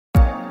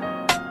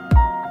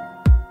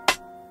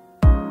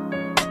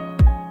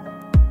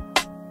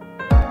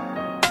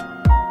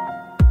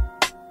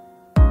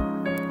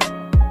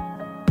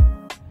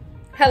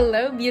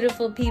Hello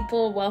beautiful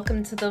people,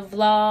 welcome to the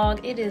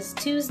vlog. It is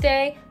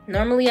Tuesday.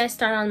 Normally I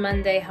start on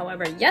Monday,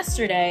 however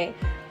yesterday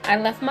I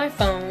left my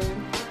phone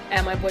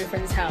at my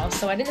boyfriend's house,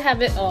 so I didn't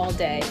have it all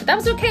day. But that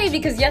was okay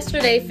because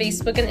yesterday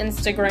Facebook and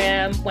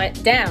Instagram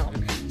went down.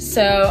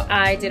 So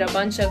I did a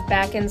bunch of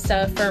back-end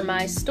stuff for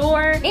my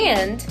store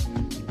and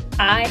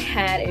I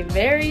had a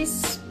very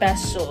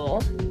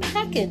special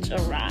package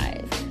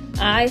arrive.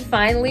 I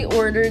finally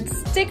ordered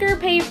sticker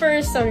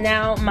paper, so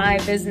now my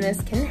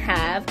business can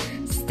have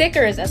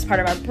stickers as part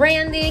of our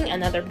branding,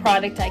 another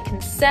product I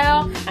can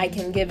sell. I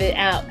can give it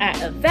out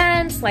at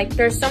events. Like,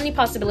 there's so many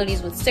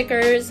possibilities with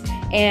stickers,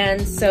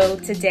 and so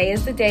today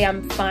is the day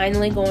I'm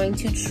finally going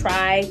to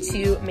try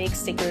to make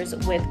stickers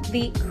with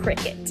the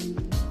Cricut.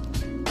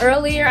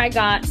 Earlier I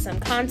got some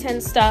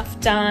content stuff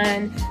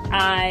done.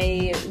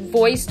 I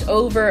voiced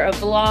over a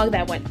vlog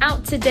that went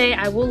out today.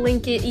 I will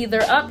link it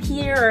either up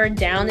here or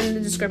down in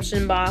the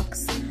description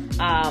box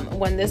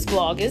when this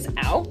vlog is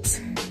out.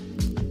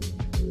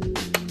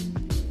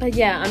 But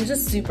yeah, I'm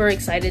just super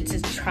excited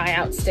to try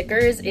out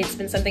stickers. It's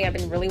been something I've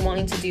been really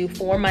wanting to do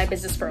for my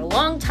business for a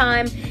long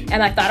time,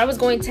 and I thought I was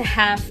going to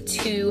have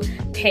to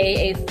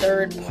pay a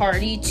third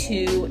party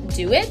to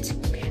do it.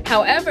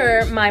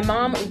 However, my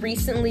mom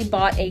recently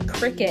bought a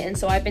Cricut, and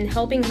so I've been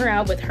helping her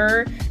out with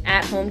her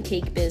at-home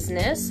cake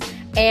business.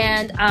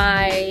 And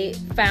I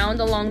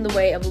found along the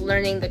way of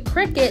learning the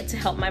Cricut to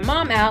help my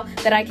mom out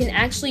that I can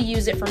actually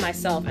use it for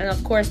myself. And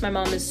of course, my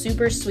mom is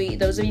super sweet.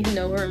 Those of you who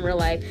know her in real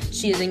life,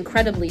 she is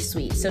incredibly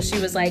sweet. So she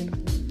was like,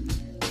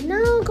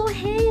 no, go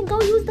ahead,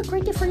 go use the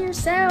Cricut for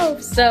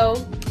yourself.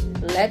 So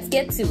let's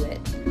get to it.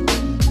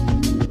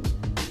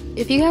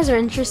 If you guys are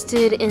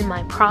interested in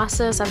my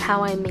process of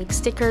how I make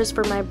stickers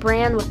for my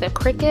brand with a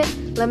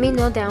Cricut, let me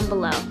know down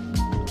below.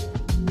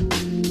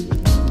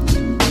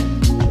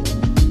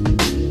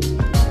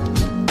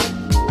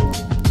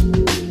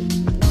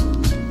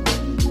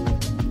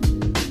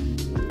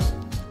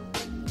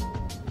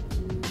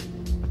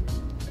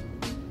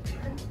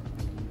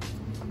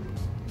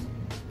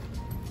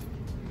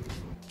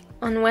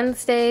 On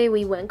Wednesday,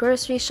 we went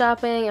grocery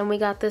shopping and we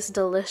got this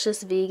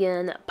delicious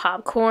vegan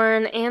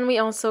popcorn, and we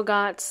also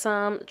got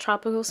some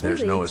tropical smoothies.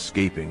 There's no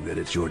escaping that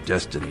it's your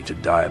destiny to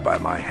die by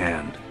my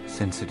hand.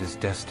 Since it is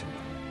destiny,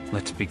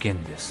 let's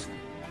begin this.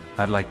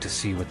 I'd like to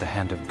see what the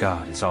hand of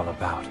God is all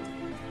about.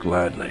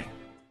 Gladly.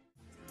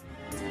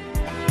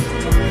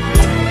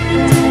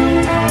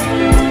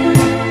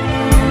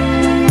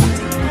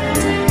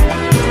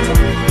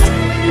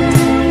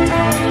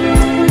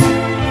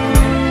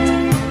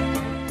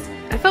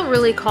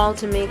 Really called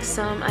to make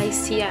some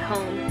iced tea at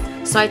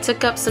home. So I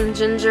took up some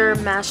ginger,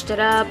 mashed it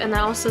up, and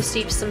I also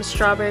steeped some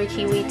strawberry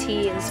kiwi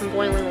tea in some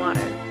boiling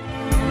water.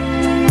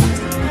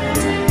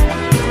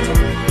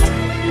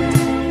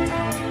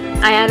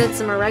 I added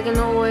some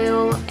oregano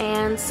oil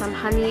and some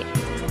honey.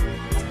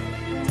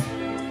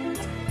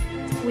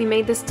 We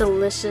made this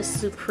delicious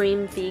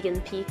supreme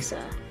vegan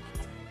pizza.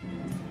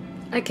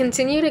 I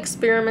continued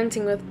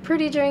experimenting with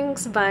pretty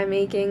drinks by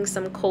making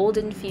some cold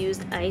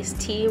infused iced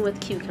tea with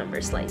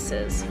cucumber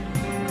slices.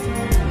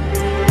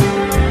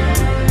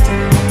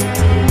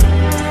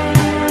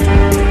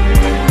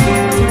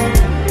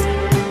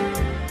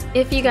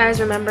 If you guys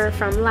remember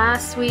from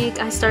last week,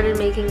 I started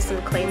making some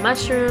clay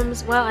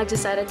mushrooms. Well, I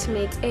decided to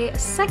make a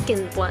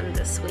second one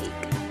this week.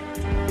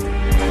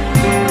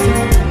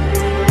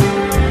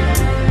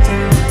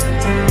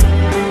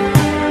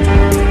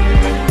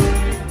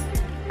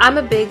 I'm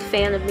a big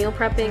fan of meal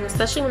prepping,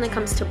 especially when it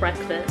comes to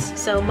breakfast,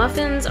 so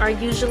muffins are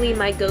usually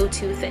my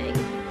go-to thing.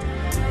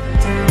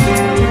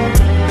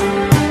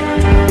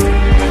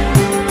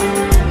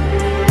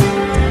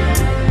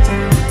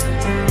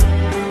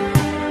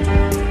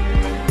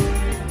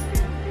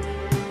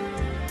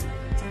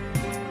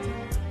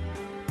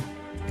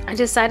 I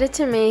decided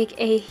to make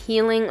a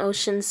healing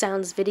ocean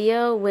sounds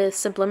video with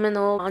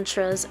subliminal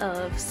mantras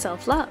of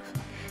self-love.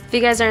 If you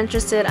guys are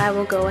interested, I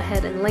will go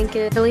ahead and link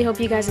it. Really hope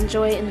you guys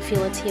enjoy it and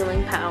feel its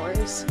healing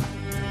powers.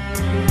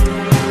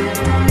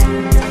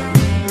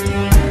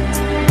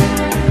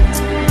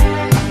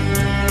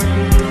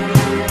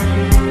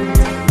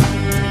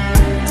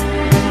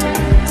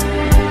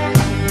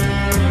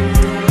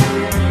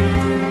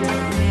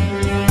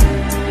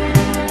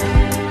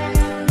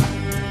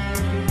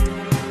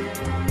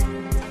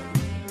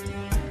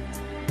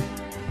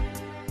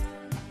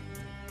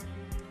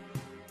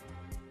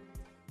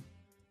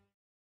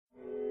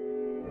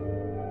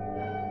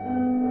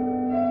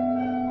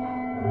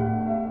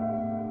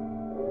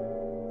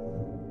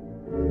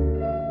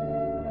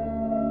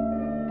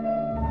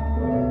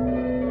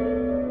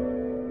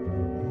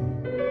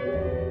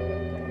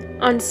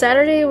 On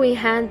Saturday, we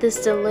had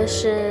this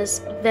delicious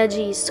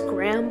veggie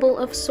scramble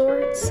of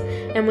sorts,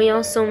 and we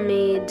also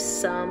made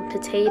some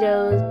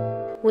potatoes.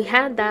 We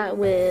had that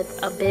with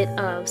a bit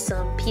of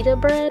some pita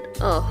bread.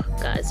 Oh,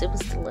 guys, it was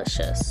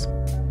delicious.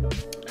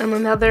 And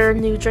another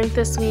new drink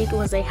this week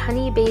was a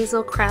honey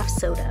basil craft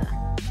soda.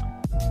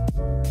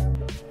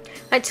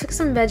 I took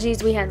some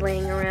veggies we had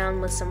laying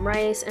around with some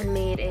rice and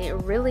made a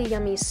really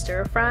yummy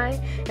stir fry,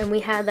 and we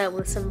had that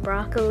with some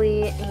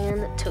broccoli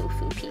and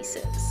tofu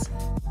pieces.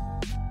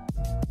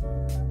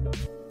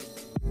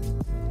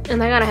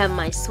 And I gotta have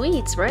my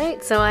sweets,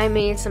 right? So I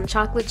made some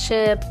chocolate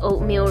chip,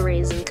 oatmeal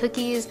raisin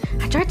cookies.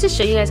 I tried to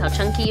show you guys how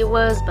chunky it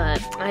was, but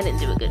I didn't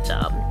do a good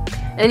job.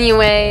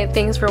 Anyway,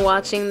 thanks for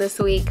watching this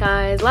week,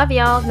 guys. Love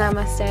y'all.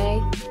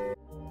 Namaste.